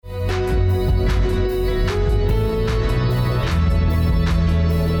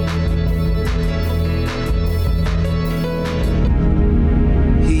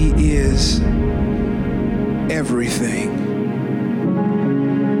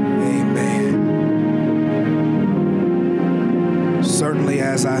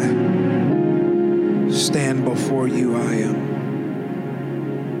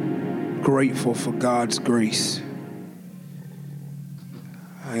grateful for God's grace.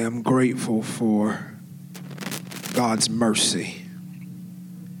 I am grateful for God's mercy.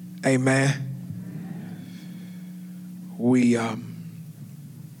 Amen. We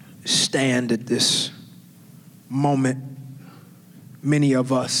stand at this moment, many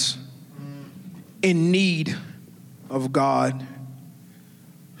of us in need of God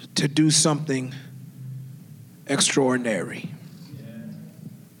to do something extraordinary.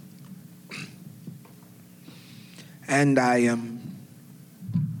 And I am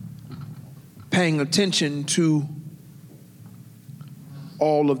paying attention to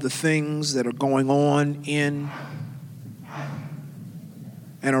all of the things that are going on in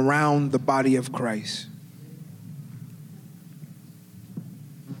and around the body of Christ.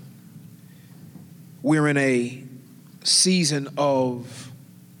 We're in a season of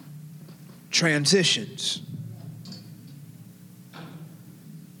transitions.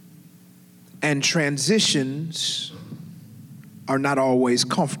 And transitions are not always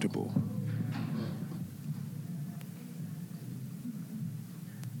comfortable.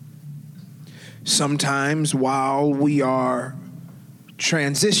 Sometimes while we are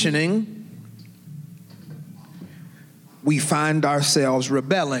transitioning, we find ourselves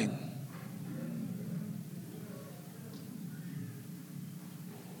rebelling.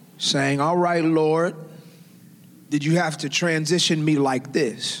 Saying, all right, Lord, did you have to transition me like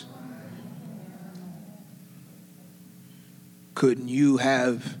this? Couldn't you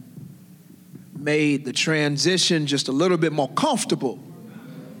have made the transition just a little bit more comfortable?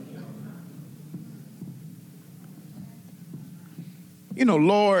 You know,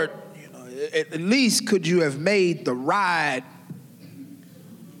 Lord, at least could you have made the ride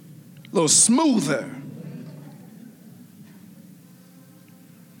a little smoother?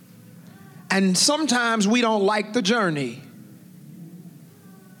 And sometimes we don't like the journey.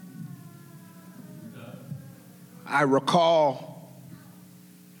 I recall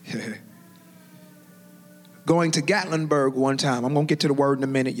going to Gatlinburg one time. I'm going to get to the word in a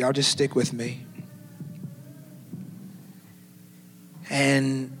minute. Y'all just stick with me.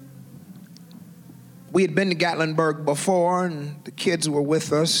 And we had been to Gatlinburg before, and the kids were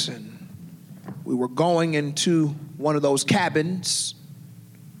with us, and we were going into one of those cabins.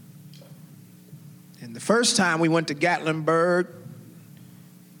 And the first time we went to Gatlinburg,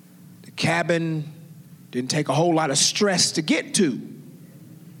 the cabin didn't take a whole lot of stress to get to.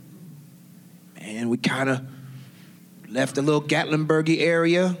 And we kind of left the little Gatlinburgy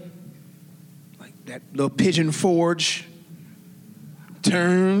area, like that little Pigeon Forge,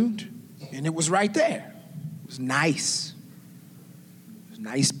 turned, and it was right there. It was nice. It was a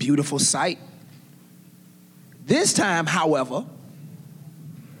nice, beautiful sight. This time, however,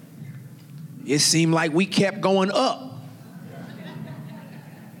 it seemed like we kept going up.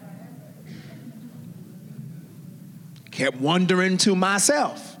 Kept wondering to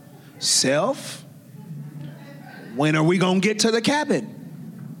myself, self, when are we going to get to the cabin?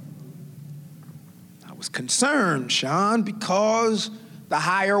 I was concerned, Sean, because the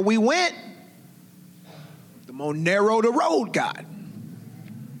higher we went, the more narrow the road got.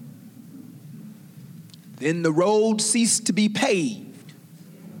 Then the road ceased to be paved.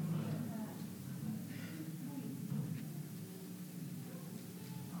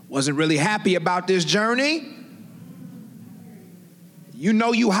 Wasn't really happy about this journey. You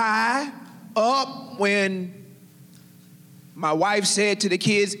know you high up when my wife said to the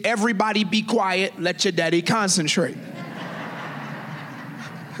kids, everybody be quiet, let your daddy concentrate.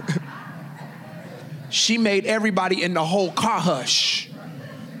 She made everybody in the whole car hush.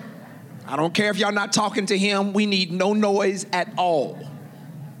 I don't care if y'all not talking to him, we need no noise at all.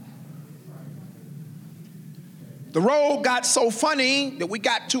 The road got so funny that we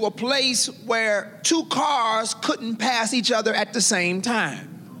got to a place where two cars couldn't pass each other at the same time.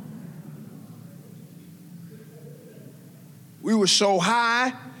 We were so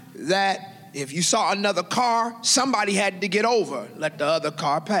high that if you saw another car, somebody had to get over, let the other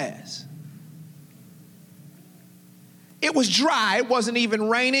car pass. It was dry, it wasn't even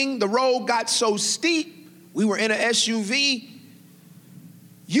raining. The road got so steep, we were in an SUV.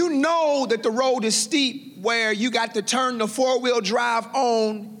 You know that the road is steep where you got to turn the four-wheel drive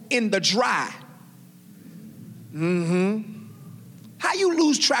on in the dry. How you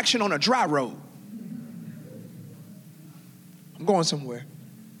lose traction on a dry road? I'm going somewhere.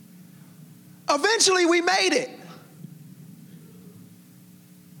 Eventually we made it.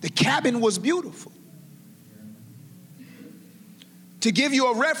 The cabin was beautiful. To give you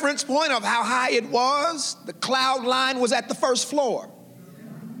a reference point of how high it was, the cloud line was at the first floor.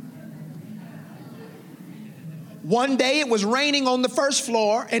 One day it was raining on the first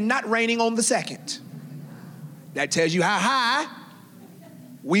floor and not raining on the second. That tells you how high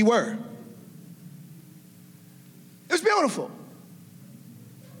we were. It was beautiful.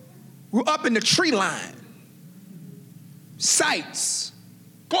 We're up in the tree line. Sights,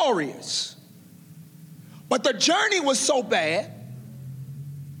 glorious. But the journey was so bad,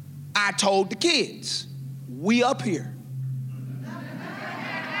 I told the kids, we up here.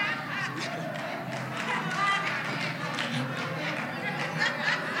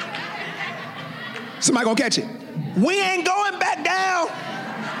 Somebody gonna catch it. We ain't going back down.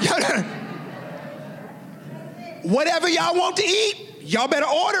 Whatever y'all want to eat, y'all better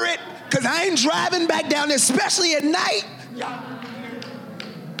order it, because I ain't driving back down there, especially at night.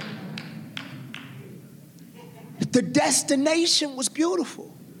 The destination was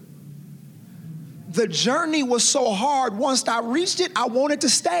beautiful. The journey was so hard. Once I reached it, I wanted to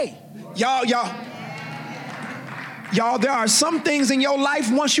stay. Y'all, there are some things in your life,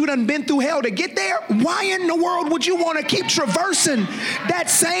 once you done been through hell to get there, why in the world would you want to keep traversing that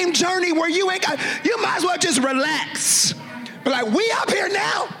same journey where you ain't got, you might as well just relax. But like, we up here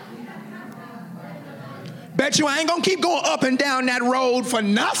now. Bet you I ain't gonna keep going up and down that road for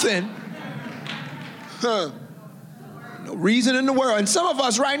nothing. No reason in the world. And some of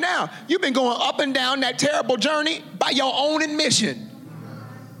us right now, you've been going up and down that terrible journey by your own admission.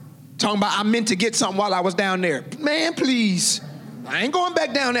 Talking about I meant to get something while I was down there. Man, please. I ain't going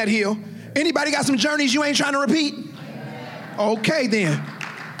back down that hill. Anybody got some journeys you ain't trying to repeat? Okay then.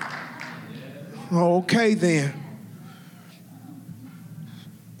 Okay then.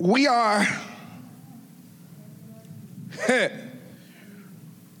 We are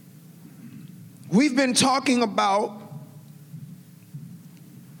we've been talking about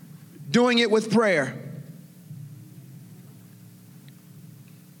doing it with prayer.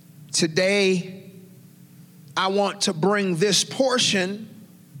 Today, I want to bring this portion,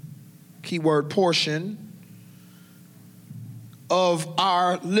 keyword portion, of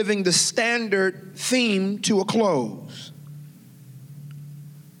our Living the Standard theme to a close.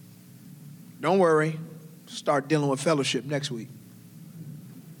 Don't worry, start dealing with fellowship next week.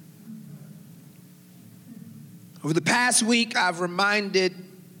 Over the past week, I've reminded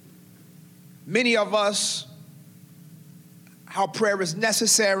many of us how prayer is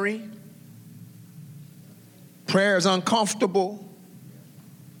necessary. Prayer is uncomfortable.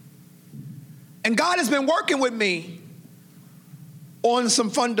 And God has been working with me on some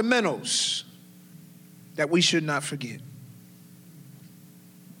fundamentals that we should not forget.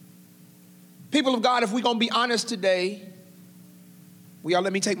 People of God, if we're going to be honest today, will y'all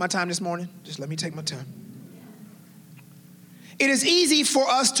let me take my time this morning? Just let me take my time. It is easy for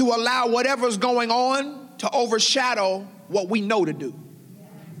us to allow whatever's going on to overshadow what we know to do.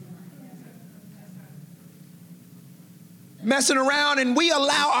 Messing around, and we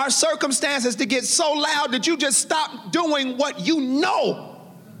allow our circumstances to get so loud that you just stop doing what you know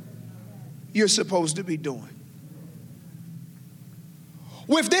you're supposed to be doing.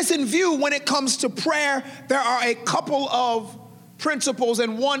 With this in view, when it comes to prayer, there are a couple of principles,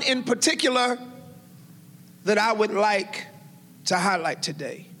 and one in particular that I would like to highlight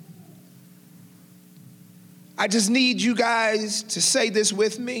today. I just need you guys to say this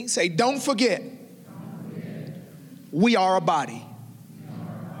with me. Say, don't forget, we are a body.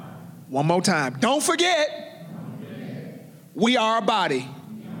 One more time. Don't forget, we are a body.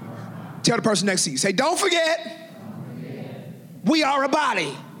 Tell the person next to you. Say, don't forget, we are a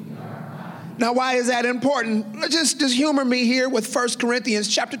body. Now, why is that important? Just humor me here with 1 Corinthians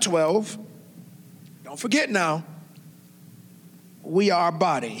chapter 12. Don't forget now, we are a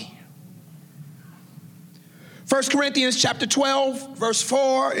body. 1 Corinthians chapter 12, verse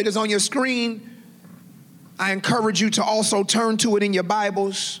 4, it is on your screen. I encourage you to also turn to it in your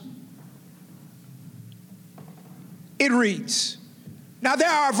Bibles. It reads, now there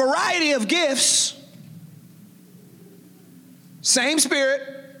are a variety of gifts, same Spirit.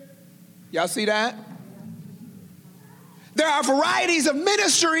 Y'all see that? There are varieties of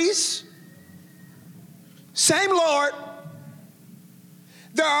ministries, same Lord.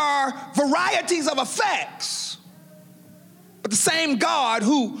 There are varieties of effects, but the same God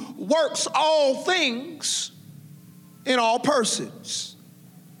who works all things in all persons.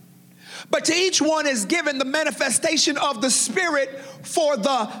 But to each one is given the manifestation of the Spirit for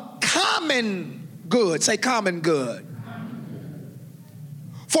the common good. Say common good.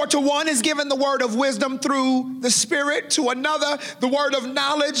 For to one is given the word of wisdom through the Spirit, to another the word of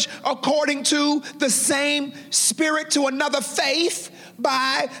knowledge according to the same Spirit, to another faith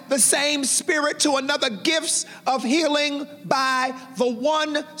by the same Spirit, to another gifts of healing by the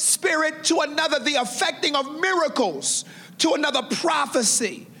one Spirit, to another the effecting of miracles, to another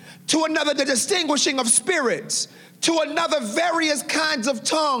prophecy, to another the distinguishing of spirits, to another various kinds of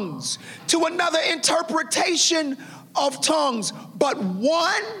tongues, to another interpretation of tongues, but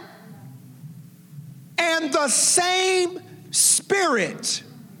one and the same Spirit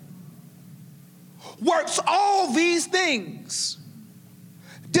works all these things,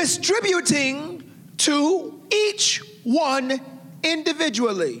 distributing to each one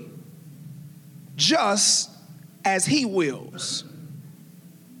individually, just as he wills.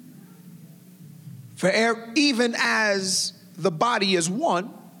 For even as the body is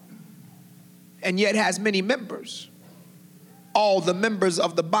one, and yet has many members, all the members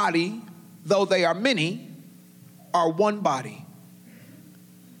of the body, though they are many, are one body.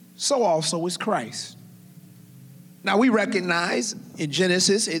 So also is Christ. Now we recognize in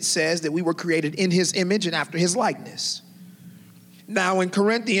Genesis it says that we were created in his image and after his likeness. Now in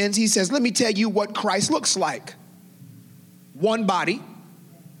Corinthians he says, let me tell you what Christ looks like. One body,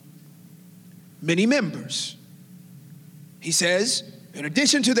 many members. He says, in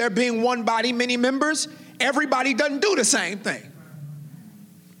addition to there being one body, many members, everybody doesn't do the same thing.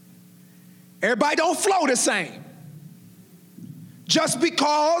 Everybody don't flow the same. Just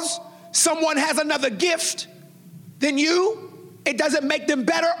because someone has another gift than you, it doesn't make them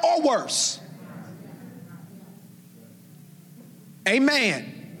better or worse. Amen.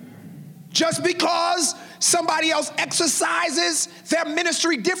 Just because somebody else exercises their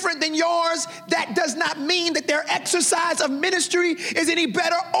ministry different than yours, that does not mean that their exercise of ministry is any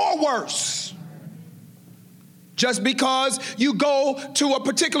better or worse. Just because you go to a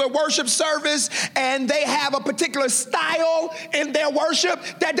particular worship service and they have a particular style in their worship,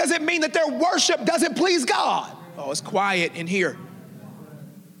 that doesn't mean that their worship doesn't please God. Oh, it's quiet in here.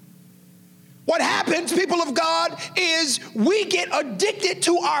 What happens, people of God, is we get addicted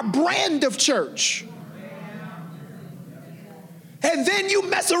to our brand of church. And then you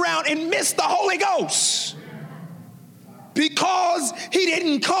mess around and miss the Holy Ghost because he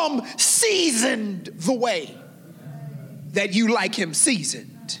didn't come seasoned the way that you like him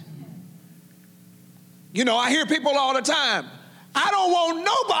seasoned. You know, I hear people all the time, I don't want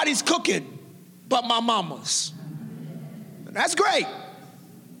nobody's cooking but my mama's. That's great.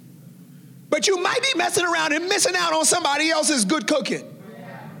 But you might be messing around and missing out on somebody else's good cooking.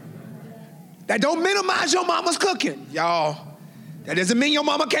 That don't minimize your mama's cooking, y'all. That doesn't mean your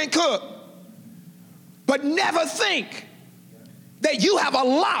mama can't cook. But never think that you have a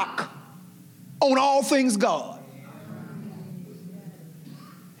lock on all things God.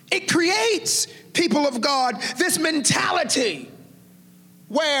 It creates, people of God, this mentality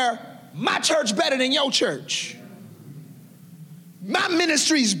where my church better than your church. My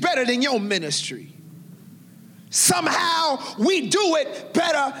ministry is better than your ministry. Somehow we do it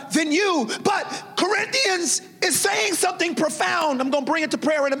better than you. But Corinthians is saying something profound. I'm going to bring it to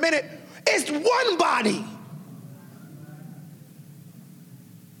prayer in a minute. It's one body,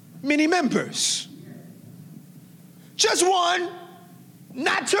 many members. Just one,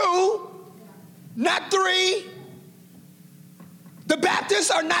 not two, not three. The Baptists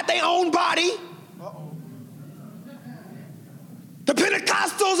are not their own body. The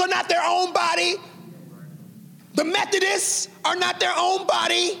Pentecostals are not their own body. The Methodists are not their own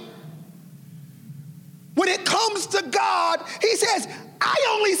body. When it comes to God, he says, I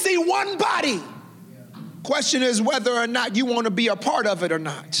only see one body. Question is whether or not you want to be a part of it or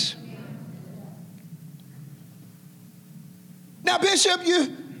not. Now, Bishop,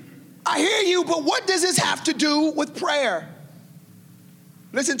 I hear you, but what does this have to do with prayer?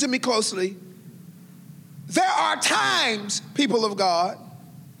 Listen to me closely. There are times, people of God,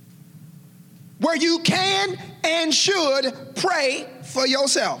 where you can and should pray for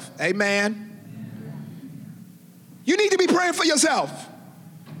yourself. Amen. You need to be praying for yourself.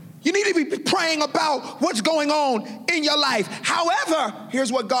 You need to be praying about what's going on in your life. However,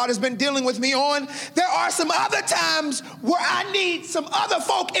 here's what God has been dealing with me on. There are some other times where I need some other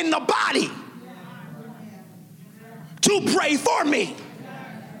folk in the body to pray for me.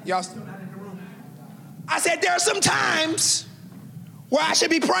 Y'all still not in the room? I said there are some times where I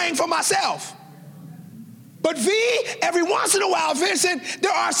should be praying for myself. But every once in a while, Vincent,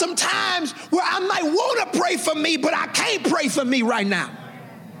 there are some times where I might want to pray for me, but I can't pray for me right now.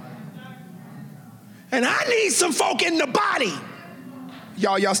 And I need some folk in the body.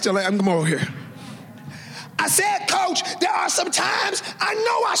 Y'all still, I'm over here. I said, Coach, there are some times I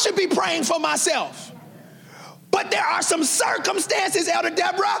know I should be praying for myself. But there are some circumstances, Elder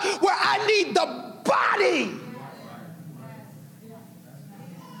Deborah, where I need the body.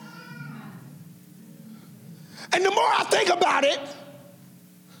 And the more I think about it,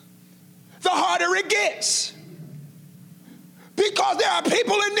 the harder it gets. Because there are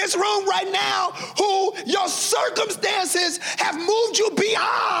people in this room right now who your circumstances have moved you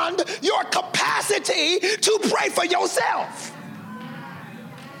beyond your capacity to pray for yourself.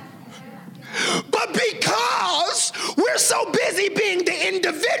 But because we're so busy being the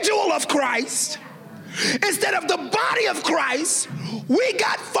individual of Christ instead of the body of Christ, we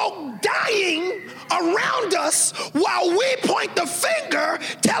got folk dying around us while we point the finger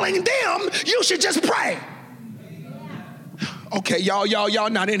telling them you should just pray. Okay, y'all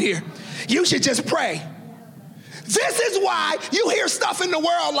not in here. You should just pray. This is why you hear stuff in the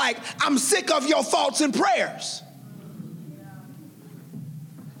world like, I'm sick of your thoughts and prayers.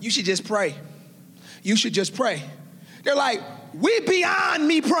 You should just pray. You should just pray. They're like, we beyond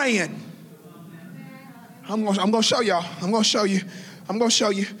me praying. I'm gonna show y'all. I'm gonna show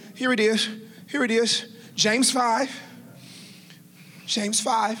you. Here it is. James 5. James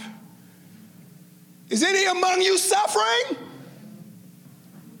 5. Is any among you suffering?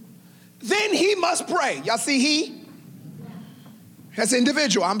 Then he must pray. Y'all see he? That's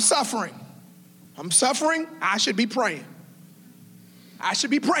individual. I'm suffering. I should be praying.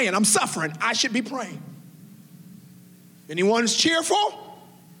 I'm suffering. I should be praying. Anyone's cheerful?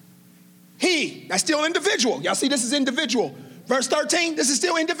 He. That's still individual. Y'all see this is individual. Verse 13, this is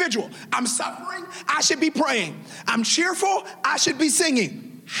still individual. I'm suffering. I should be praying. I'm cheerful. I should be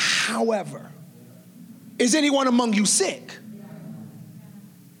singing. However, is anyone among you sick?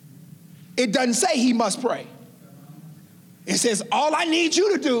 It doesn't say he must pray. It says all I need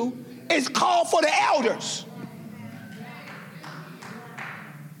you to do is call for the elders.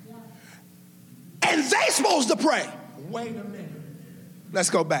 And they supposed to pray. Wait a minute. Let's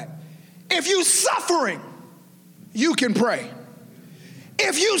go back. If you suffering, you can pray.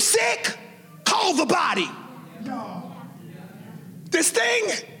 If you sick, call the body. This thing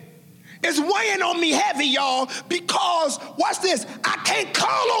is weighing on me heavy, y'all, because, watch this, I can't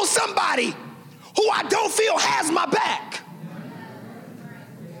call on somebody who I don't feel has my back.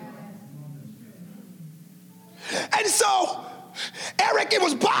 And so, Eric, it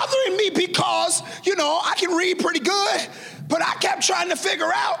was bothering me because, I can read pretty good, but I kept trying to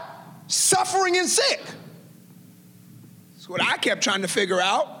figure out suffering and sick. That's what I kept trying to figure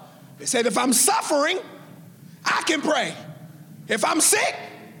out. They said if I'm suffering, I can pray. If I'm sick,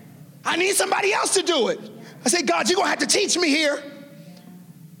 I need somebody else to do it. I said, God, you're going to have to teach me here.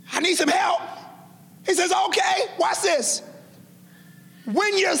 I need some help. He says, okay, watch this.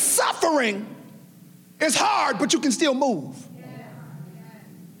 When you're suffering, it's hard, but you can still move.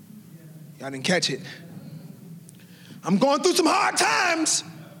 Y'all didn't catch it. I'm going through some hard times,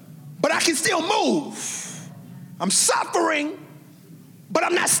 but I can still move. I'm suffering, but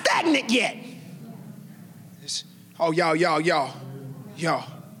I'm not stagnant yet. Y'all.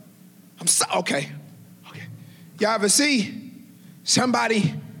 Okay. Y'all ever see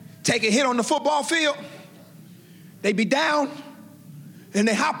somebody take a hit on the football field? They be down, and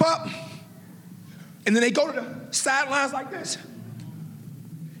they hop up, and then they go to the sidelines like this.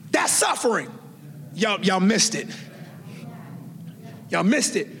 That's suffering. Y'all missed it. Y'all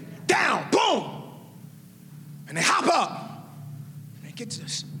missed it. Down, boom. And they hop up. And they get to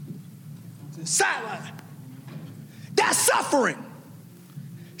the sideline. That's suffering.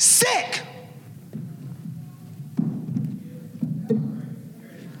 Sick.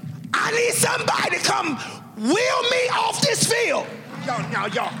 I need somebody to come wheel me off this field.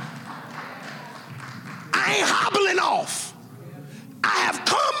 Y'all. I ain't hobbling off. I have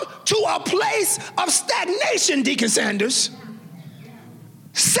come to a place of stagnation, Deacon Sanders.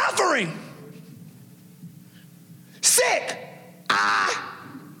 Suffering. Sick. I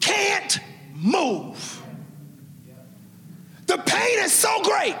can't move. The pain is so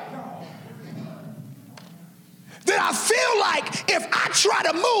great that I feel like if I try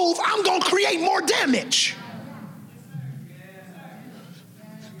to move, I'm going to create more damage.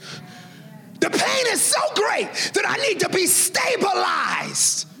 The pain is so great that I need to be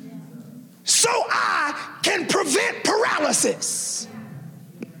stabilized so I can prevent paralysis.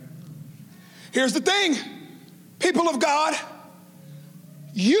 Here's the thing, people of God,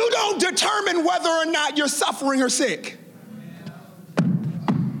 you don't determine whether or not you're suffering or sick.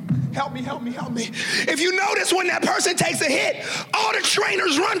 Help me. If you notice when that person takes a hit, all the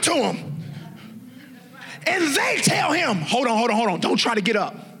trainers run to him. And they tell him, hold on, don't try to get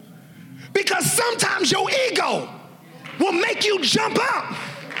up. Because sometimes your ego will make you jump up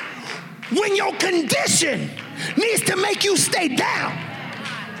when your condition needs to make you stay down.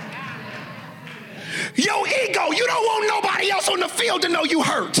 Your ego, you don't want nobody else on the field to know you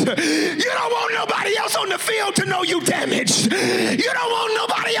hurt. You don't want nobody else on the field to know you damaged. You don't want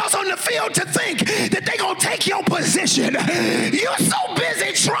nobody else on the field to think that they're going to take your position. You're so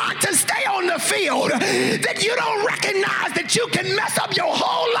busy trying to stay on the field that you don't recognize that you can mess up your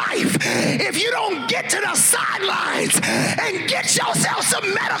whole life if you don't get to the sidelines and get yourself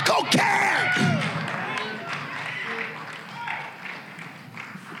some medical care.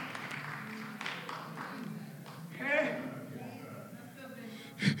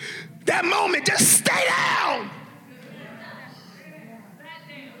 That moment, just stay down.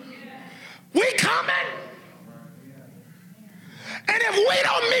 We coming. And if we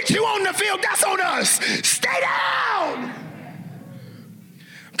don't meet you on the field, that's on us. Stay down.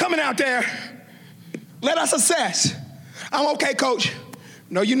 Coming out there, let us assess. I'm okay, coach.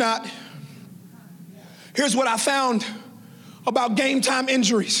 No, you're not. Here's what I found about game time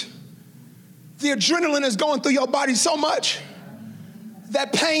injuries. The adrenaline is going through your body so much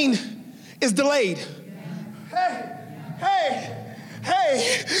that pain is delayed.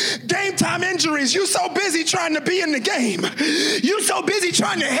 Hey, game time injuries. You so busy trying to be in the game. You so busy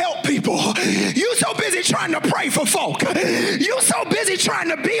trying to help people. You so busy trying to pray for folk. You so busy trying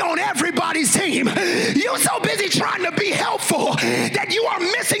to be on everybody's team. You so busy trying to be helpful that you are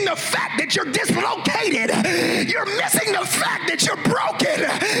missing the fact that you're dislocated. You're missing the fact that you're broken.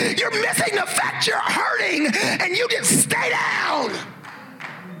 You're missing the fact you're hurting, and you just stay down.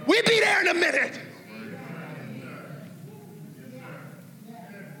 We'll be there in a minute.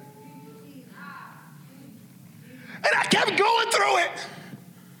 And I kept going through it.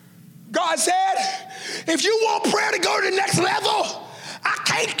 God said, if you want prayer to go to the next level, I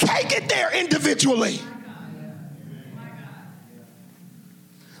can't take it there individually.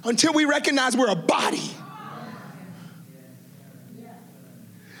 Until we recognize we're a body.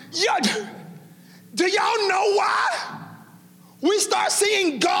 Do y'all know why we start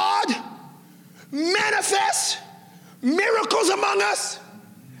seeing God manifest miracles among us?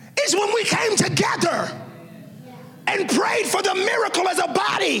 It's when we came together and prayed for the miracle as a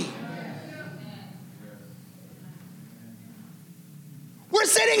body. We're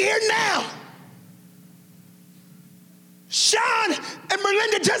sitting here now. Sean and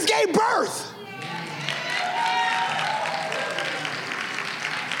Melinda just gave birth.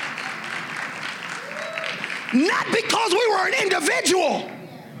 Not because we were an individual,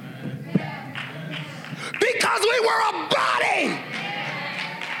 because we were a body.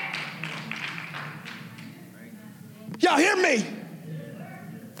 Y'all hear me?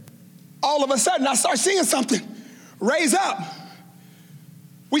 All of a sudden, I start seeing something raise up.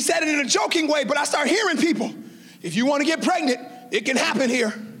 We said it in a joking way, but I start hearing people. If you want to get pregnant, it can happen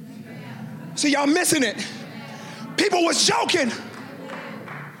here. So y'all missing it. People was joking.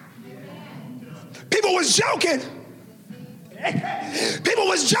 People was joking. People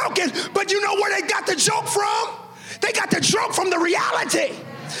was joking, but you know where they got the joke from? They got the joke from the reality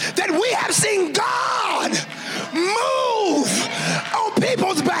that we have seen God move on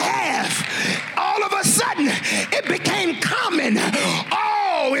people's behalf. All of a sudden, it became common.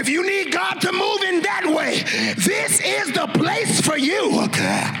 Oh, if you need God to move in that way, this is the place for you.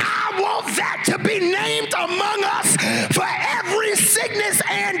 I want that to be named among us for every sickness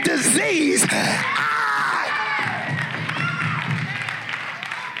and disease.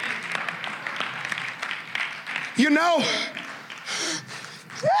 You know,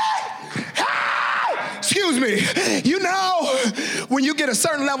 excuse me, you know, when you get a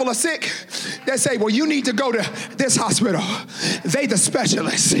certain level of sick, they say, well, you need to go to this hospital. They the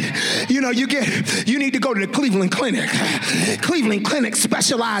specialists. You know, you need to go to the Cleveland Clinic. Cleveland Clinic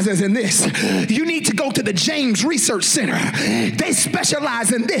specializes in this. You need to go to the James Research Center. They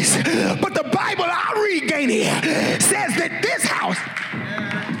specialize in this. But the Bible I read, Gainey, says that this house,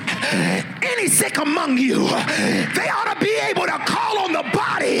 any sick among you, they ought to be able to call on the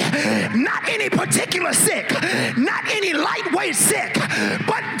body, not any particular sick, not any lightweight sick,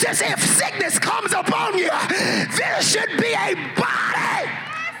 but just if sickness comes upon you, there should be a body.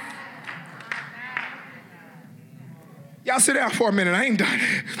 Y'all sit down for a minute, I ain't done.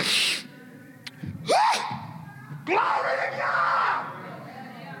 Glory to God.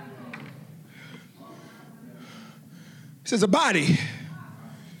 This is a body.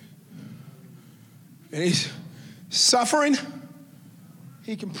 And he's suffering,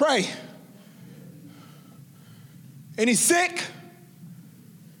 he can pray. And he's sick.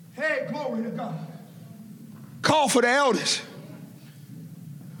 Hey, glory to God. Call for the elders.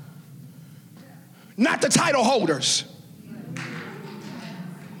 not the title holders.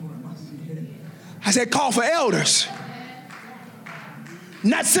 I said call for elders,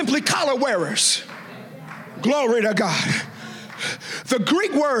 not simply collar wearers. Glory to God. The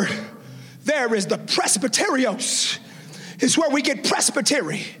Greek word there is the presbyterios. It's where we get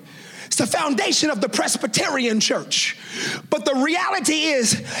presbytery. It's the foundation of the Presbyterian church. But the reality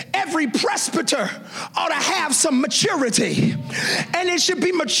is every presbyter ought to have some maturity. And it should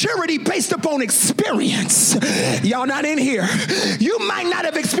be maturity based upon experience. Y'all not in here. You might not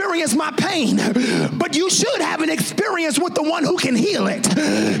have experienced my pain, but you should have an experience with the one who can heal it.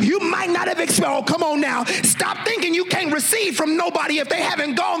 You might not have experienced, oh, come on now. Stop thinking you can't receive from nobody if they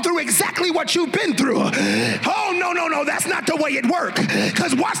haven't gone through exactly what you've been through. Oh, no, that's not the way it works.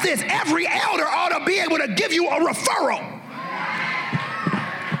 Because watch this. Every elder ought to be able to give you a referral.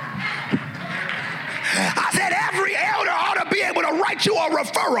 I said every elder ought to be able to write you a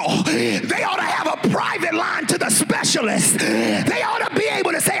referral. They ought to have a private line to the specialist. They ought to be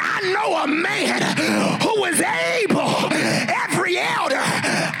able to say, I know a man who is able. Every elder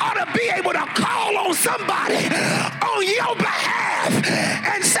ought to be able to call on somebody on your behalf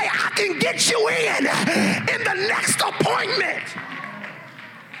and say, I can get you in the next appointment.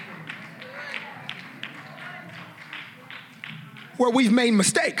 Where we've made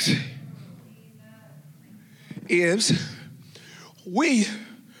mistakes is we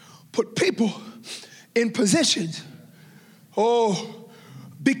put people in positions,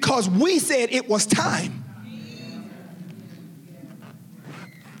 because we said it was time.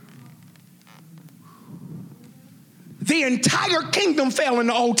 The entire kingdom fell in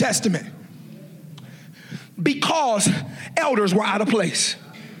the Old Testament because elders were out of place.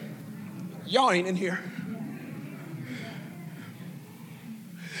 Y'all ain't in here.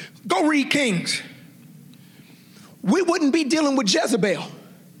 Go read Kings. We wouldn't be dealing with Jezebel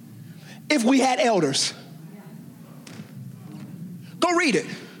if we had elders. Go read it.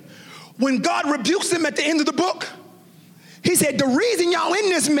 When God rebukes them at the end of the book, he said, the reason y'all in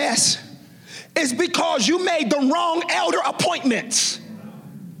this mess is because you made the wrong elder appointments.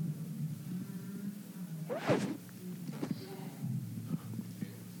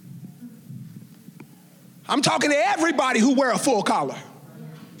 I'm talking to everybody who wear a full collar.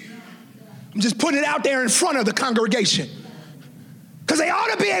 I'm just putting it out there in front of the congregation. Because they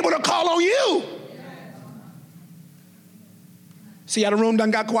ought to be able to call on you. See how the room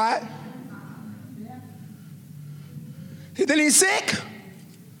done got quiet? Then he's sick.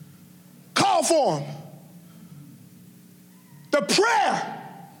 Call for him. The prayer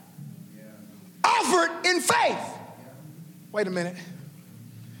offered in faith. Wait a minute.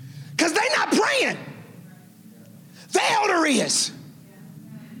 Because they're not praying. The elder is.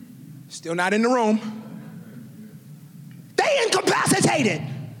 Still not in the room. They incapacitated.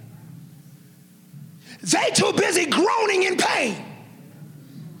 They too busy groaning in pain.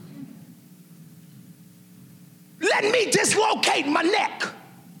 Let me dislocate my neck.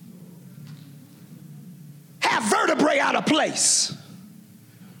 Have vertebrae out of place.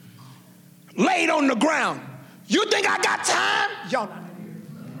 Laid on the ground. You think I got time? Y'all not.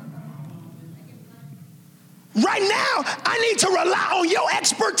 Right now, I need to rely on your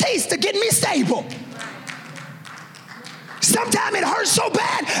expertise to get me stable. Sometimes it hurts so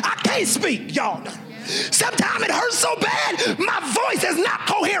bad, I can't speak, y'all. Sometimes it hurts so bad, my voice is not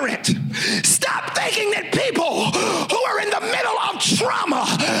coherent. Stop thinking that people who are in the middle of trauma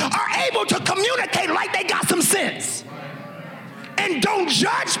are able to communicate like they got some sense. And don't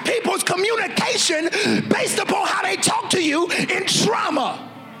judge people's communication based upon how they talk to you in trauma.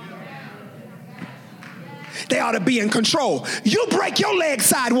 They ought to be in control. You break your leg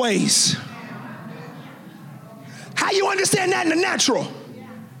sideways. How you understand that in the natural?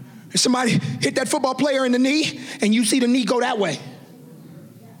 If somebody hit that football player in the knee and you see the knee go that way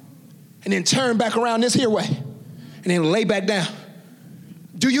and then turn back around this here way and then lay back down.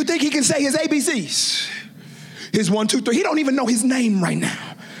 Do you think he can say his ABCs? His 1, 2, 3. He don't even know his name right now.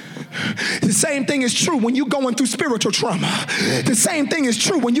 The same thing is true when you're going through spiritual trauma. The same thing is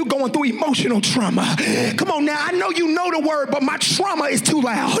true when you're going through emotional trauma. Come on now, I know you know the word, but my trauma is too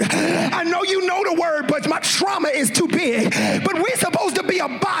loud. I know you know the word, but my trauma is too big. But we're supposed to be a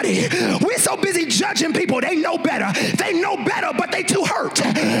body. We're so busy judging people. They know better. They know better, but they too hurt.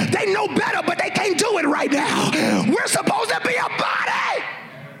 They know better, but they can't do it right now. We're supposed to be a body.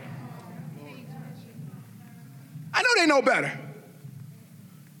 I know they know better.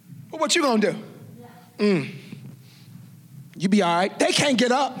 But what you gonna do? You be all right. They can't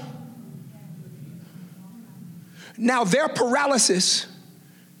get up. Now their paralysis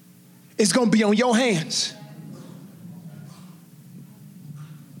is gonna be on your hands.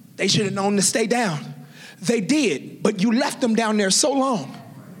 They should have known to stay down. They did, but you left them down there so long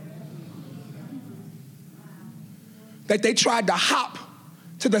that they tried to hop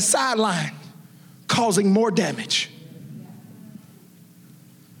to the sideline, causing more damage.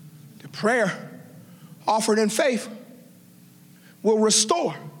 The prayer offered in faith will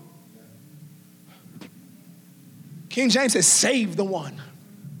restore. King James says, save the one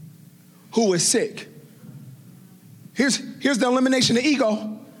who is sick. Here's the elimination of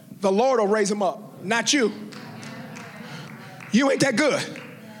ego. The Lord will raise him up, not you. You ain't that good.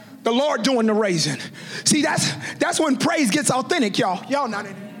 The Lord doing the raising. See, that's when praise gets authentic, y'all. Y'all not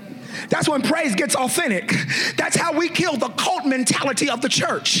in it. That's when praise gets authentic. That's how we kill the cult mentality of the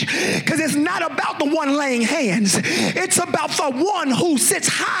church. Because it's not about the one laying hands. It's about the one who sits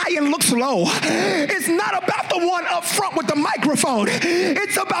high and looks low. It's not about the one up front with the microphone.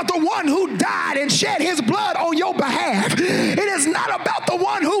 It's about the one who died and shed his blood on your behalf. It is not about the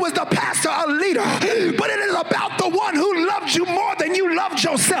one who is the pastor or leader, but it is about the one who loved you more than you loved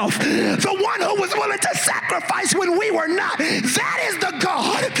yourself. The one who was willing to sacrifice when we were not. That is the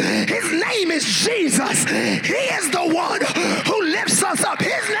God. His name is Jesus. He is the one who lifts us up.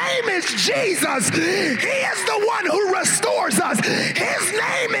 His name is Jesus. He is the one who restores us. His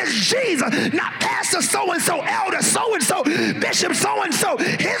name is Jesus. Not Pastor so-and-so, Elder so-and-so, Bishop so-and-so.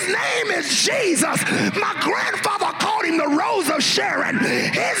 His name is Jesus. My grandfather called him the Rose of Sharon.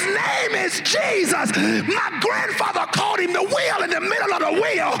 His name is Jesus. My grandfather called him the wheel in the middle of the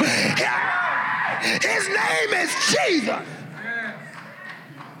wheel. His name is Jesus.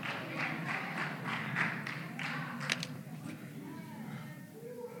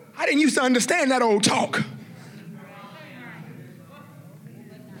 I didn't used to understand that old talk.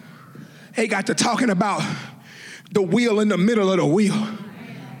 They got to talking about the wheel in the middle of the wheel.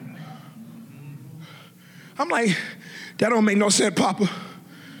 I'm like, that don't make no sense, Papa.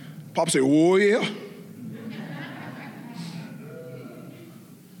 Papa said, oh, yeah.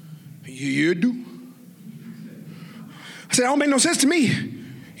 Yeah, it do. I said, that don't make no sense to me.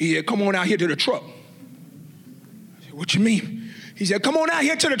 He said, come on out here to the truck. I said, what you mean? He said, come on out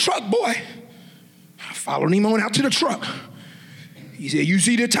here to the truck, boy. I followed him on out to the truck. He said, you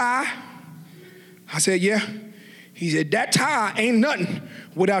see the tire? I said, yeah. He said, that tire ain't nothing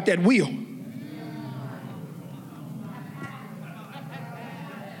without that wheel.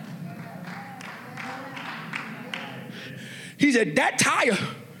 He said, that tire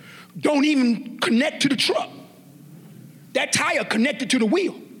don't even connect to the truck. That tire connected to the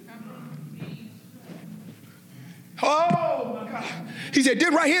wheel. Oh, my God. He said,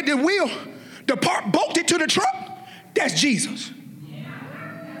 this right here, the wheel, the part bolted to the truck, that's Jesus.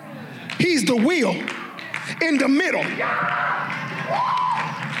 He's the wheel in the middle.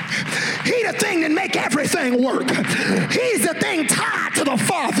 He the thing that make everything work. He's the thing tied to the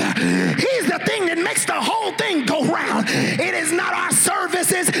Father. He's the thing that makes the whole thing go round. It is not our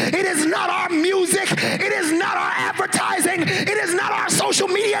services. It is not our music. It is not our advertising. It is not our social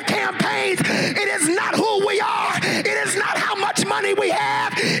media campaigns. It is not who we are. It is not how much money we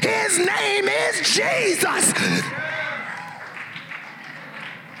have. His name is Jesus.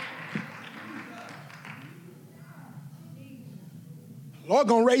 Lord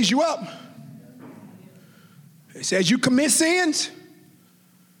gonna raise you up. It says you commit sins,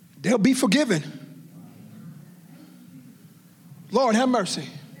 they'll be forgiven. Lord, have mercy.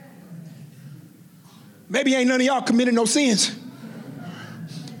 Maybe ain't none of y'all committed no sins.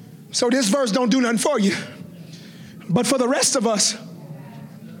 So this verse don't do nothing for you. But for the rest of us,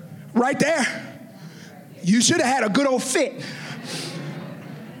 right there, you should have had a good old fit.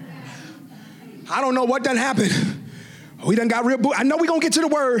 I don't know what done happened. We done got real I know we're going to get to the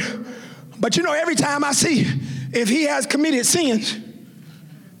word, but you know, every time I see if he has committed sins,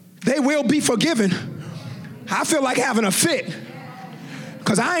 they will be forgiven. I feel like having a fit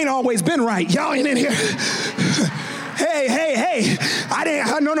because I ain't always been right. Y'all ain't in here. Hey.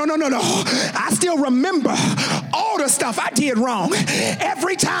 No. I still remember all the stuff I did wrong.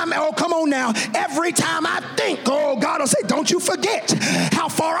 Every time, oh, come on now. Every time I think, oh, God will say, don't you forget how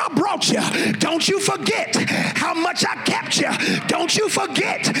far I brought you. Don't you forget how much I kept you. Don't you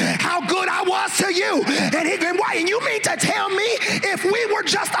forget how good I was to you. And he been, why? And you mean to tell me if we were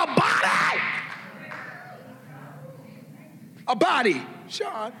just a body,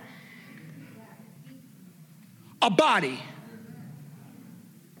 Sean, a body.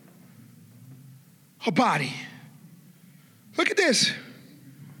 Look at this.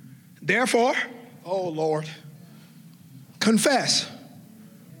 Therefore, oh Lord, confess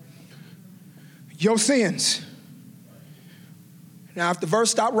your sins. Now, if the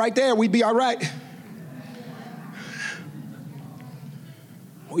verse stopped right there, we'd be all right.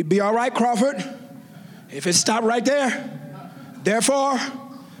 We'd be all right, Crawford, if it stopped right there. Therefore,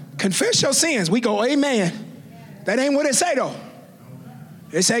 confess your sins. We go, amen. That ain't what it say, though.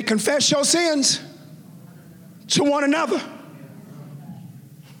 It say, confess your sins to one another.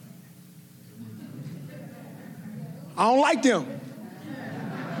 I don't like them.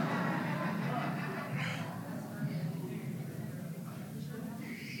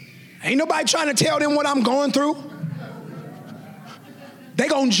 Ain't nobody trying to tell them what I'm going through. They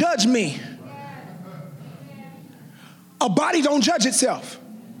gonna judge me. A body don't judge itself.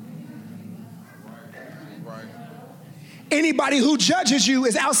 Anybody who judges you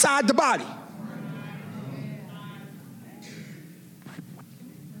is outside the body.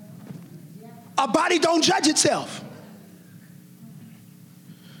 A body don't judge itself.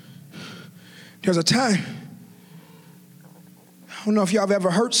 There's a time, I don't know if y'all have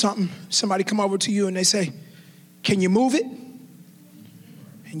ever heard something, somebody come over to you and they say, can you move it?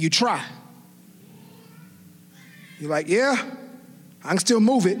 And you try. You're like, yeah, I can still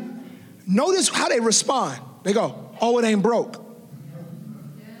move it. Notice how they respond. They go, oh, it ain't broke.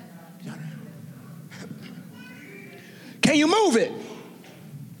 Can you move it?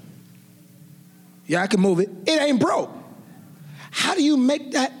 Yeah, I can move it. It ain't broke. How do you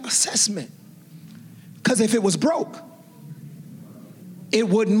make that assessment? Because if it was broke, it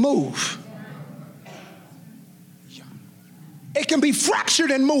wouldn't move. It can be fractured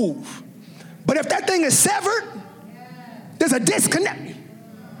and move. But if that thing is severed, there's a disconnect.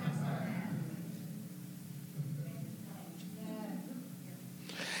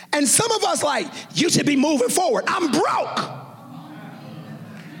 And some of us like, you should be moving forward. I'm broke.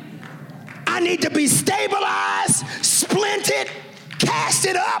 I need to be stabilized, splinted,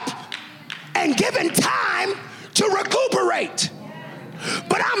 casted up, and given time to recuperate.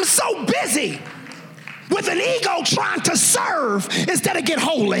 But I'm so busy with an ego trying to serve instead of get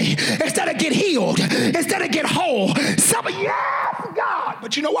holy, instead of get healed, instead of get whole. Yes, God.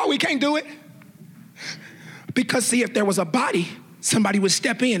 But you know why we can't do it? Because see, if there was a body, somebody would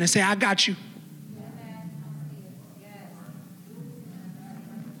step in and say, I got you.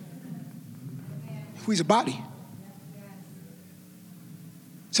 Who's a body?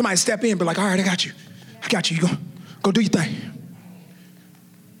 Somebody step in and be like, all right, I got you. I got you. You go do your thing.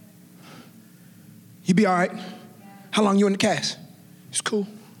 You be all right. How long you in the cast? It's cool.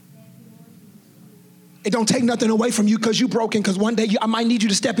 It don't take nothing away from you because you broken, because one day I might need you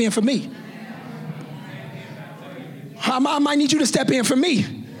to step in for me. I might need you to step in for me.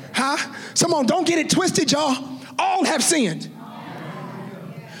 Huh? Someone, don't get it twisted, y'all. All have sinned.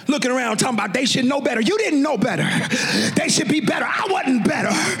 Looking around talking about they should know better. You didn't know better. They should be better. I wasn't better.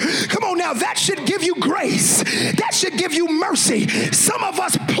 Come on now, that should give you grace. That should give you mercy. Some of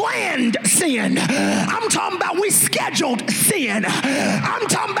us planned sin. I'm talking about we scheduled sin. I'm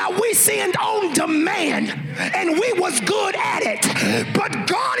talking about we sinned on demand and we was good at it. But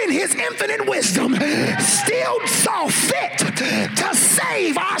God in his infinite wisdom still saw fit to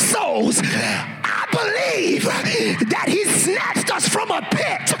save our souls. I believe that he snatched us from a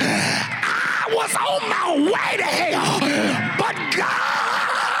pit. I was on my way to hell, but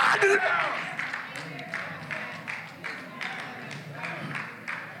God.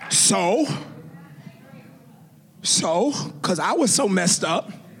 So, because I was so messed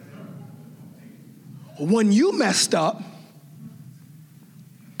up, when you messed up,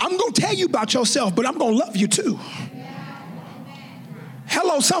 I'm going to tell you about yourself, but I'm going to love you too.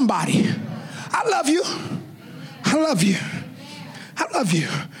 Hello, somebody. I love you. I love you. I love you.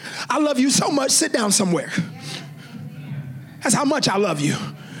 I love you so much, sit down somewhere. That's how much I love you.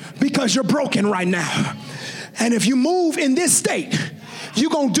 Because you're broken right now. And if you move in this state, you're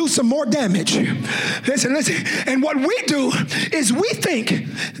going to do some more damage. Listen. And what we do is we think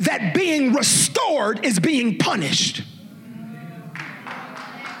that being restored is being punished. I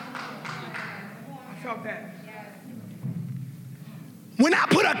felt that. When I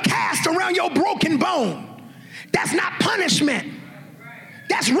put a cast around your broken bone, that's not punishment.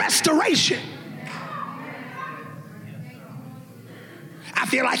 That's restoration. I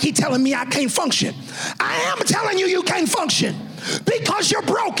feel like he's telling me I can't function. I am telling you you can't function because you're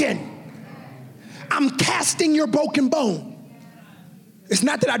broken. I'm casting your broken bone. It's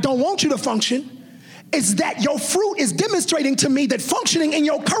not that I don't want you to function. It's that your fruit is demonstrating to me that functioning in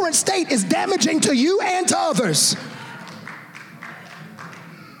your current state is damaging to you and to others.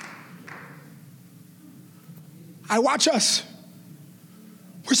 I watch us.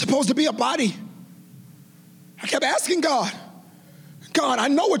 We're supposed to be a body. I kept asking God, I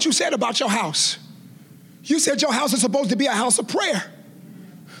know what you said about your house. You said your house is supposed to be a house of prayer.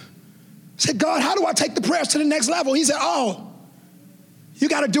 I said, God, how do I take the prayers to the next level? He said, You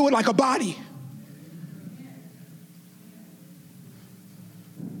got to do it like a body.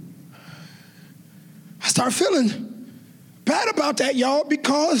 I start feeling bad about that, y'all,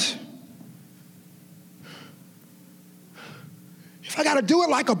 because if I got to do it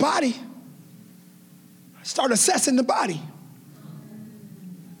like a body, I start assessing the body.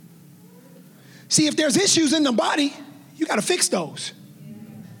 See, if there's issues in the body, you got to fix those.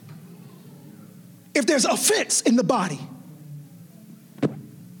 If there's offense in the body,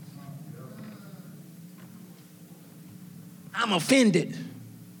 I'm offended.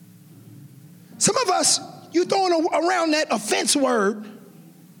 Some of us, you throwing around that offense word,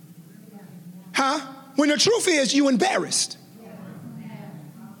 huh? When the truth is you embarrassed.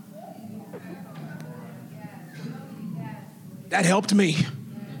 That helped me.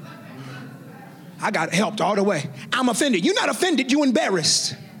 I got helped all the way. I'm offended. You're not offended, you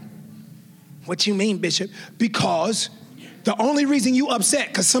embarrassed. What you mean, Bishop? Because the only reason you upset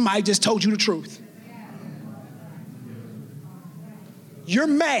because somebody just told you the truth. You're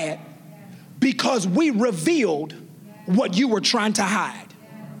mad because we revealed what you were trying to hide.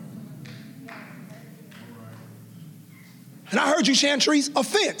 And I heard you, Chantrice,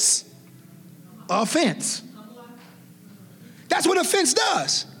 offense. Offense. That's what offense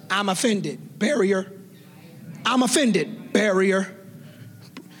does. I'm offended, barrier. I'm offended, barrier.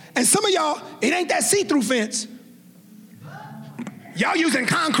 And some of y'all, it ain't that see-through fence. Y'all using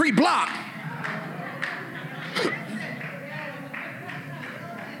concrete block.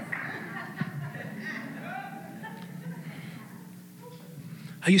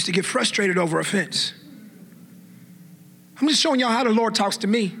 I used to get frustrated over offense. I'm just showing y'all how the Lord talks to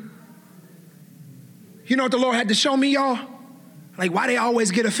me. You know what the Lord had to show me, y'all? Like, why they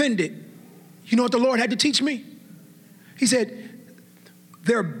always get offended. You know what the Lord had to teach me? He said,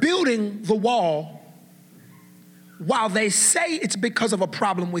 they're building the wall while they say it's because of a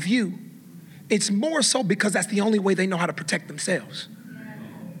problem with you. It's more so because that's the only way they know how to protect themselves.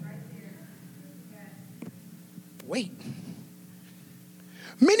 Wait.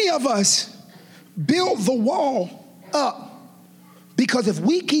 Many of us build the wall up because if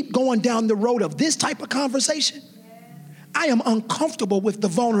we keep going down the road of this type of conversation, I am uncomfortable with the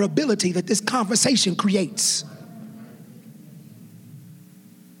vulnerability that this conversation creates.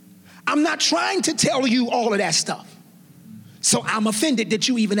 I'm not trying to tell you all of that stuff. So I'm offended that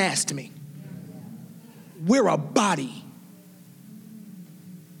you even asked me. We're a body.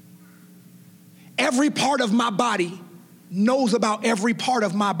 Every part of my body knows about every part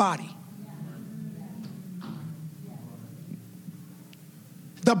of my body.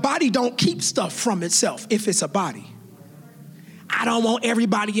 The body don't keep stuff from itself if it's a body. I don't want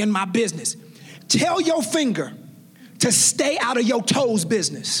everybody in my business. Tell your finger to stay out of your toes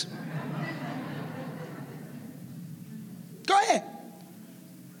business. Go ahead.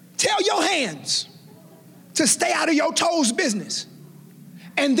 Tell your hands to stay out of your toes business.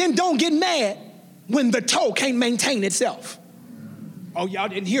 And then don't get mad when the toe can't maintain itself. Oh, y'all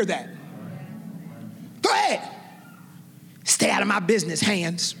didn't hear that. Go ahead. Stay out of my business,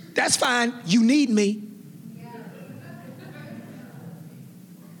 hands. That's fine. You need me.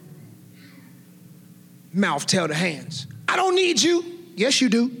 Mouth tell the hands, I don't need you. Yes, you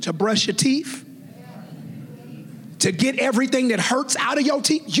do. To brush your teeth. To get everything that hurts out of your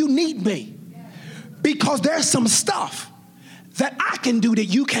teeth. You need me. Because there's some stuff that I can do that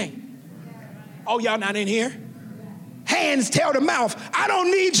you can't. Oh, y'all not in here? Hands tell the mouth, I don't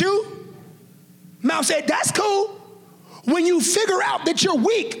need you. Mouth said, that's cool. When you figure out that you're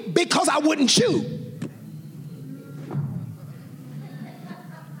weak because I wouldn't chew.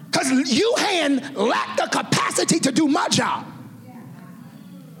 Because you, hand, lack the capacity to do my job.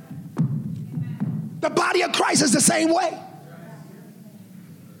 The body of Christ is the same way.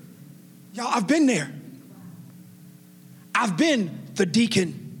 Y'all, I've been there. I've been the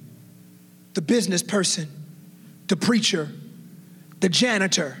deacon, the business person, the preacher, the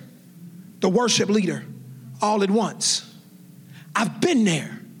janitor, the worship leader, all at once. I've been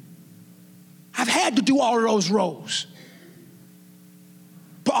there. I've had to do all of those roles.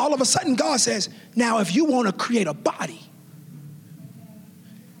 But all of a sudden God says, now if you want to create a body,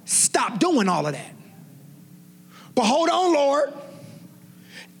 stop doing all of that. But hold on, Lord.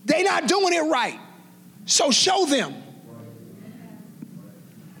 They not doing it right. So show them.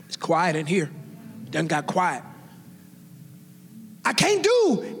 It's quiet in here. Done got quiet. I can't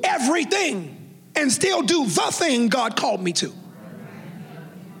do everything and still do the thing God called me to.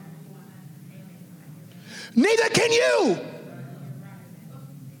 Neither can you.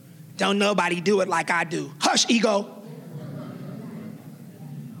 Don't nobody do it like I do. Hush, ego.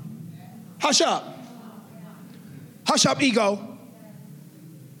 Hush up. Hush up, ego.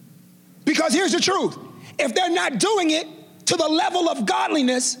 Because here's the truth. If they're not doing it to the level of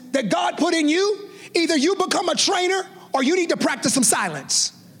godliness that God put in you, either you become a trainer or you need to practice some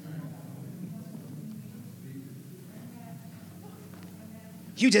silence.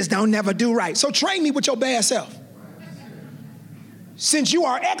 You just don't never do right. So train me with your bad self. Since you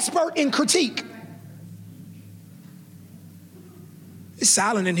are expert in critique. It's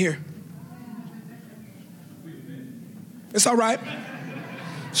silent in here. It's all right.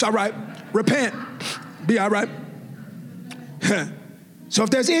 It's all right. Repent. Be all right. So if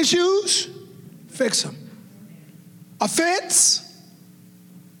there's issues, fix them. Offense,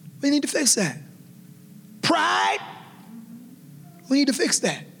 we need to fix that. Pride, we need to fix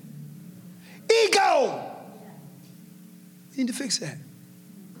that. Ego, we need to fix that.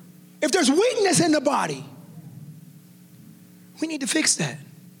 If there's weakness in the body, we need to fix that.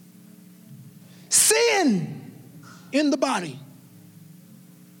 Sin in the body,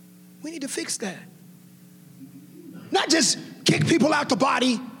 we need to fix that. Not just kick people out the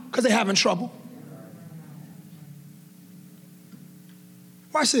body because they're having trouble.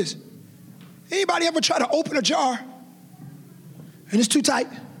 Watch this. Anybody ever try to open a jar and it's too tight?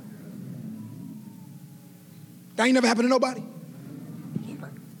 That ain't never happened to nobody.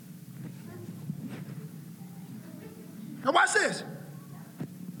 Now watch this.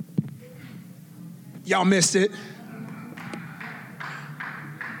 Y'all missed it.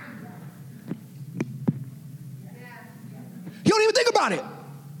 You don't even think about it.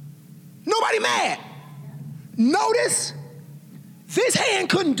 Nobody mad. Notice, this hand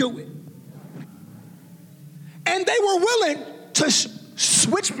couldn't do it. And they were willing to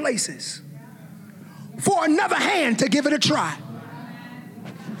switch places for another hand to give it a try.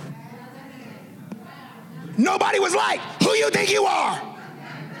 Nobody was like, who you think you are?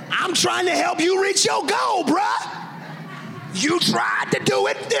 I'm trying to help you reach your goal, bruh. You tried to do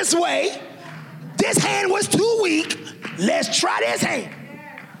it this way. This hand was too weak. Let's try this hand.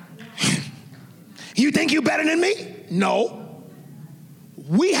 You think you better than me? No.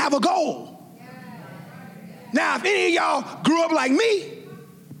 We have a goal. Now, if any of y'all grew up like me,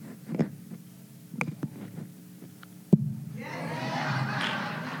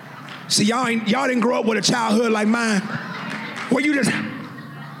 see, y'all didn't grow up with a childhood like mine, where you just,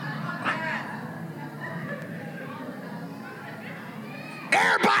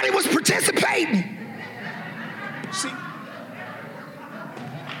 everybody was participating. See,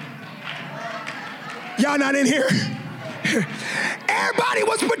 y'all not in here? Everybody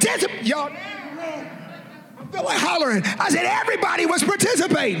was participating. Y'all, I feel like hollering. I said everybody was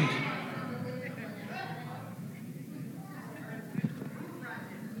participating.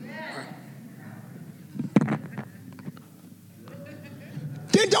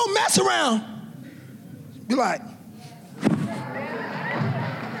 Then don't mess around. Be like,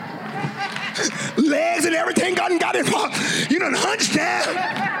 legs and everything got involved. You done hunched down.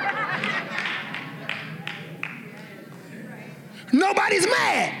 Nobody's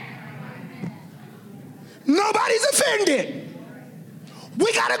mad. Nobody's offended.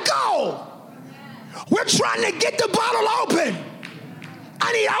 We gotta go. We're trying to get the bottle open.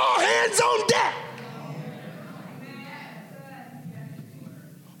 I need all hands on deck.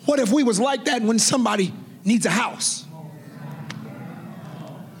 What if we was like that when somebody needs a house?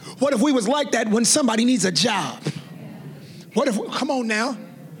 What if we was like that when somebody needs a job? What if, come on now.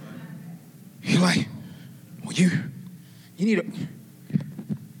 You're like, well, you need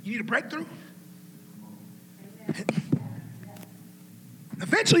a breakthrough?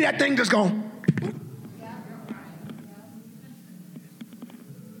 Eventually that thing just gone.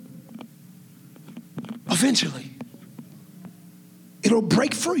 Eventually. It'll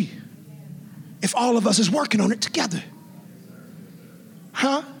break free if all of us is working on it together.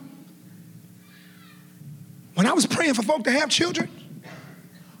 Huh? When I was praying for folk to have children,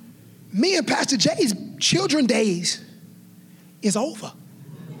 me and Pastor Jay's children days is over.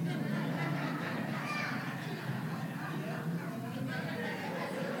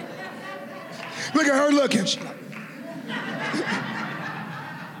 Look at her looking.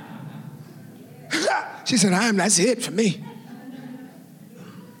 She said, that's it for me.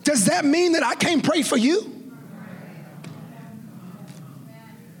 Does that mean that I can't pray for you?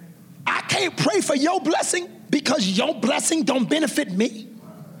 I can't pray for your blessing because your blessing don't benefit me?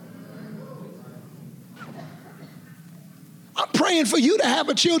 I'm praying for you to have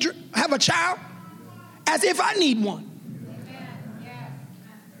a child as if I need one.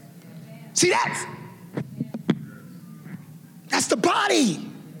 See, that's the body.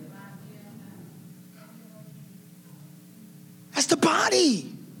 That's the body.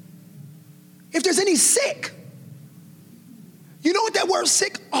 If there's any sick, you know what that word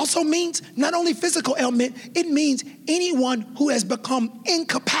sick also means not only physical ailment, it means anyone who has become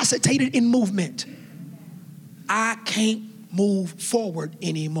incapacitated in movement. I can't move forward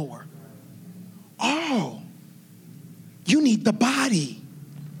anymore. Oh, you need the body.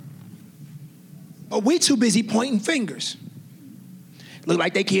 But we too busy pointing fingers. Look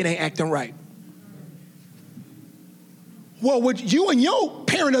like they kid ain't acting right. Well, would you and your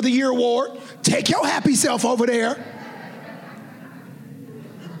Parent of the Year award, take your happy self over there.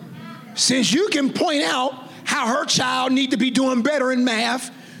 Since you can point out how her child need to be doing better in math,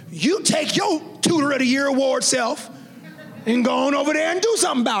 you take your Tutor of the Year award self and go on over there and do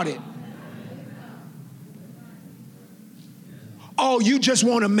something about it. Oh, you just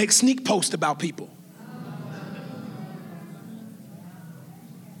want to make sneak posts about people.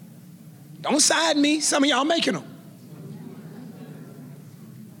 Don't side me. Some of y'all making them.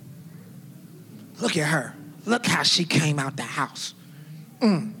 Look at her. Look how she came out the house.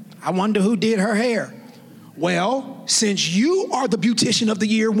 I wonder who did her hair. Well, since you are the Beautician of the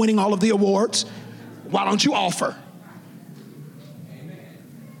Year winning all of the awards, why don't you offer?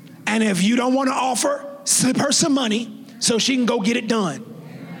 And if you don't want to offer, slip her some money so she can go get it done.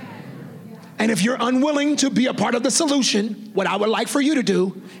 And if you're unwilling to be a part of the solution, what I would like for you to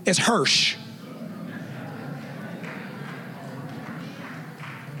do is Hirsch.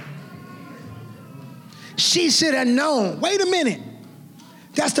 She should have known. Wait a minute.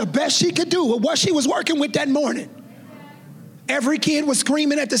 That's the best she could do with what she was working with that morning. Every kid was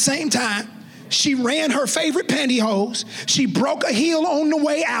screaming at the same time. She ran her favorite pantyhose. She broke a heel on the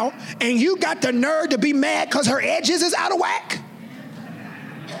way out, and you got the nerve to be mad because her edges is out of whack?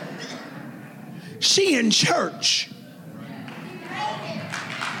 She in church.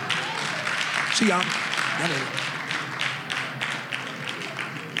 See,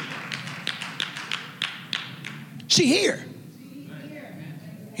 she here.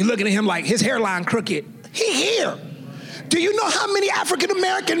 You're looking at him like his hairline crooked. He here. Do you know how many African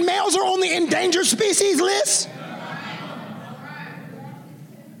American males are on the endangered species list?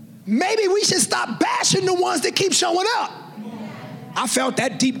 Maybe we should stop bashing the ones that keep showing up. I felt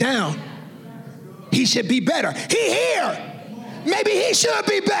that deep down. He should be better. He here. Maybe he should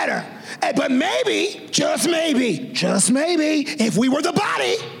be better. But maybe, just maybe, if we were the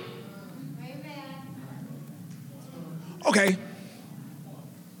body. Okay.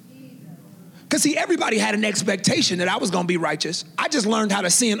 Because see, everybody had an expectation that I was going to be righteous. I just learned how to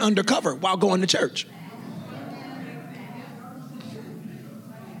sin undercover while going to church.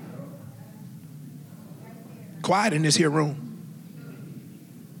 Quiet in this here room.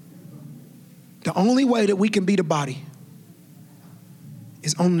 The only way that we can be the body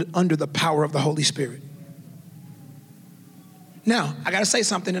is under the power of the Holy Spirit. Now, I got to say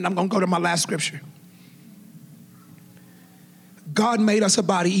something, and I'm going to go to my last scripture. God made us a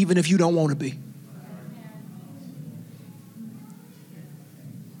body even if you don't want to be.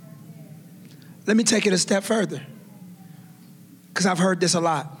 Let me take it a step further, because I've heard this a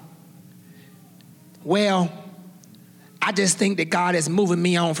lot. Well, I just think that God is moving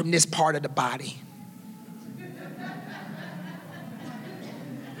me on from this part of the body.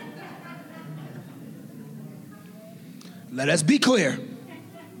 Let us be clear.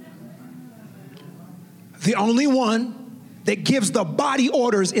 The only one that gives the body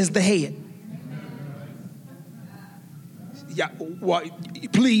orders is the head. Yeah, well,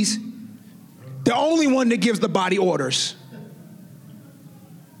 please. The only one that gives the body orders.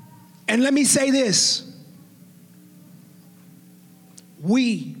 And let me say this.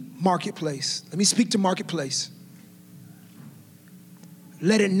 We, Marketplace, let me speak to Marketplace.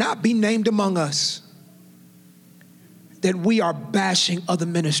 Let it not be named among us that we are bashing other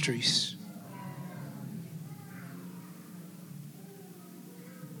ministries.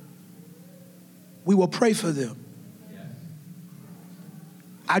 We will pray for them.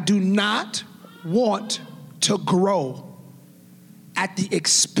 I do not want to grow at the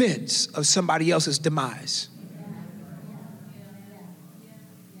expense of somebody else's demise.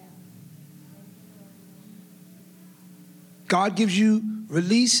 God gives you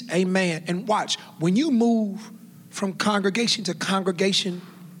release, amen. And watch, when you move from congregation to congregation,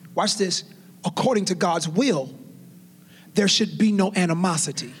 watch this, according to God's will, there should be no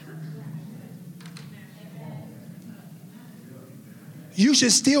animosity. You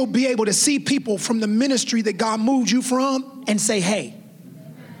should still be able to see people from the ministry that God moved you from and say, hey,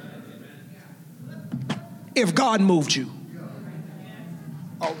 if God moved you.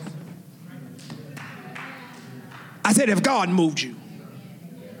 Oh. I said if God moved you.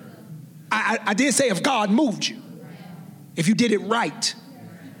 I did say if God moved you. If you did it right.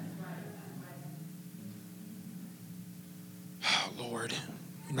 Oh, Lord.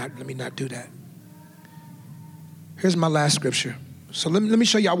 me not do that. Here's my last scripture. So let me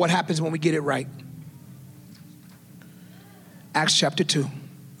show y'all what happens when we get it right. Acts chapter 2.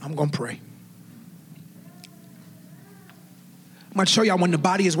 I'm going to pray. I'm going to show y'all when the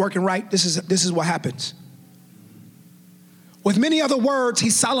body is working right, this is what happens. With many other words, he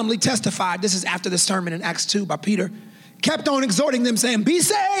solemnly testified. This is after the sermon in Acts 2 by Peter. Kept on exhorting them, saying, be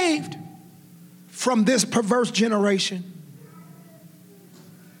saved from this perverse generation.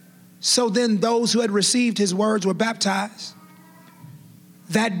 So then those who had received his words were baptized.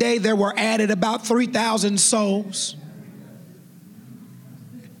 That day there were added about 3,000 souls.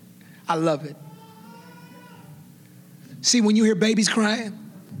 I love it. See, when you hear babies crying,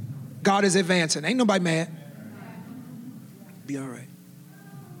 God is advancing. Ain't nobody mad. Be all right.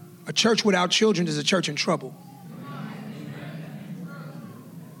 A church without children is a church in trouble.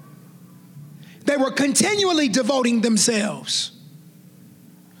 They were continually devoting themselves.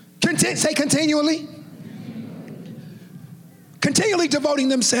 Say continually. Continually devoting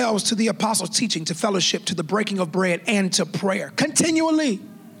themselves to the apostles' teaching, to fellowship, to the breaking of bread, and to prayer. Continually.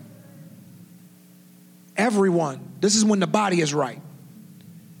 Everyone. This is when the body is right.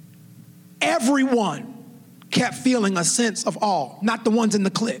 Everyone kept feeling a sense of awe, not the ones in the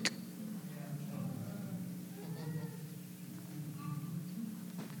clique.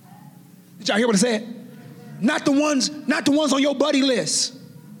 Did y'all hear what I said? Not the ones on your buddy list.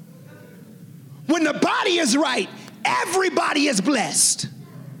 When the body is right, everybody is blessed.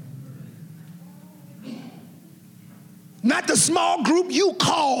 Not the small group you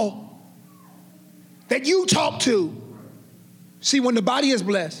call, that you talk to. See, when the body is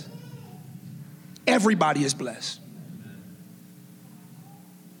blessed, everybody is blessed.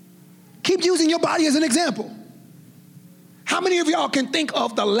 Keep using your body as an example. How many of y'all can think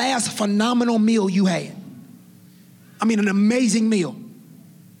of the last phenomenal meal you had? I mean, an amazing meal.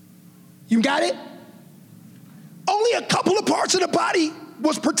 You got it? Only a couple of parts of the body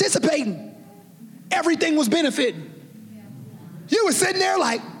was participating. Everything was benefiting. You were sitting there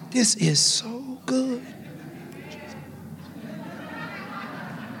like, this is so good.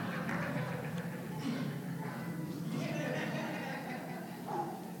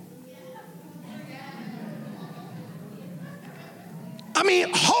 I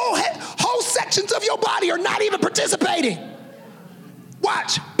mean, whole sections of your body are not even participating.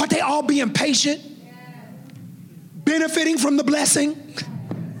 Watch, but they all being patient, benefiting from the blessing.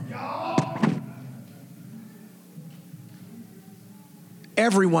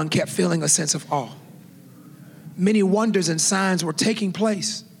 Everyone kept feeling a sense of awe. Many wonders and signs were taking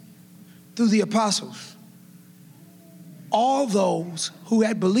place through the apostles. All those who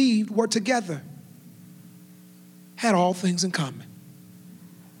had believed were together, had all things in common.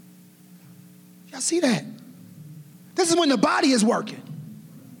 Y'all see that? This is when the body is working.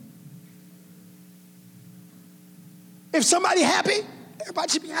 If somebody happy, everybody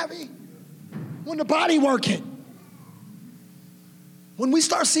should be happy. When the body working. When we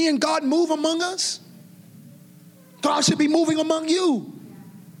start seeing God move among us, God should be moving among you.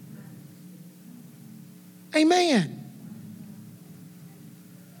 Amen.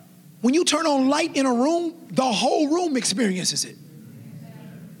 When you turn on light in a room, the whole room experiences it.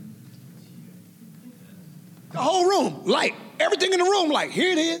 The whole room, light. Everything in the room, light.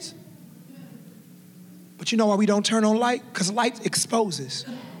 Here it is. But you know why we don't turn on light? Because light exposes.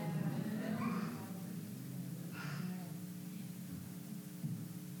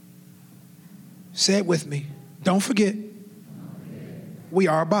 Say it with me. Don't forget, we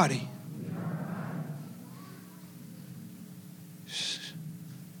are a body.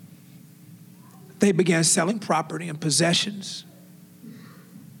 They began selling property and possessions,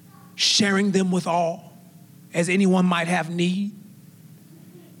 sharing them with all, as anyone might have need.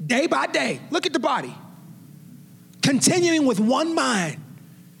 Day by day, look at the body. Continuing with one mind,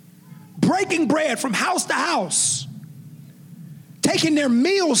 breaking bread from house to house, taking their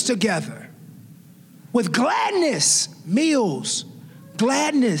meals together with gladness, meals,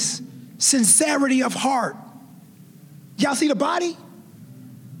 gladness, sincerity of heart. Y'all see the body?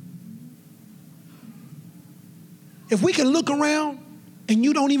 If we can look around and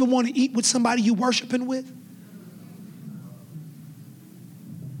you don't even want to eat with somebody you worshiping with,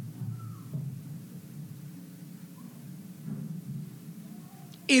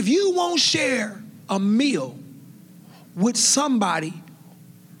 if you won't share a meal with somebody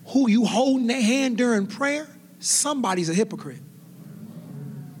who you holding their hand during prayer, somebody's a hypocrite.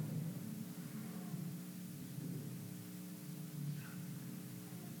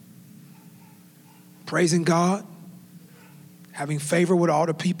 Praising God, having favor with all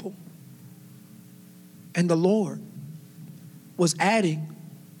the people, and the Lord was adding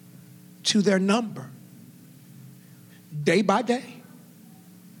to their number day by day.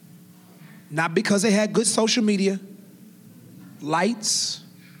 Not because they had good social media, lights,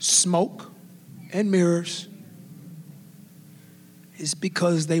 smoke, and mirrors. It's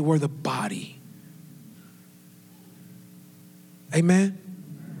because they were the body. Amen?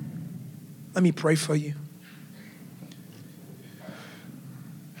 Let me pray for you.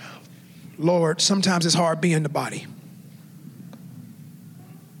 Lord, sometimes it's hard being the body.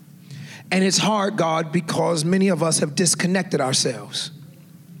 And it's hard, God, because many of us have disconnected ourselves.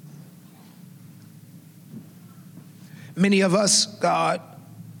 Many of us, God,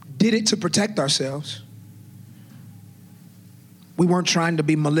 did it to protect ourselves. We weren't trying to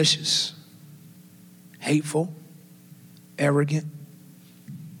be malicious, hateful, arrogant.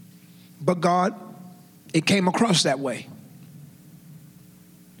 But God, it came across that way.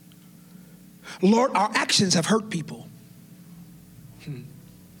 Lord, our actions have hurt people.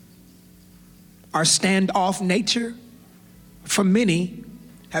 Our standoff nature, for many,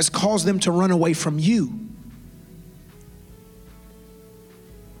 has caused them to run away from you.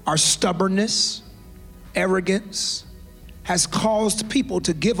 Our stubbornness, arrogance, has caused people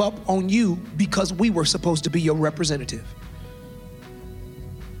to give up on you because we were supposed to be your representative.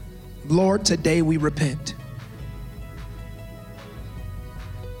 Lord, today we repent.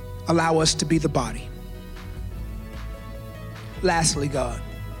 Allow us to be the body. Lastly, God,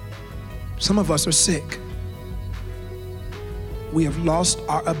 some of us are sick. We have lost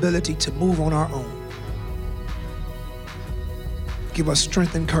our ability to move on our own. Give us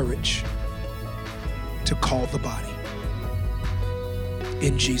strength and courage to call the body.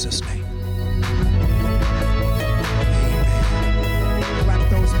 In Jesus' name.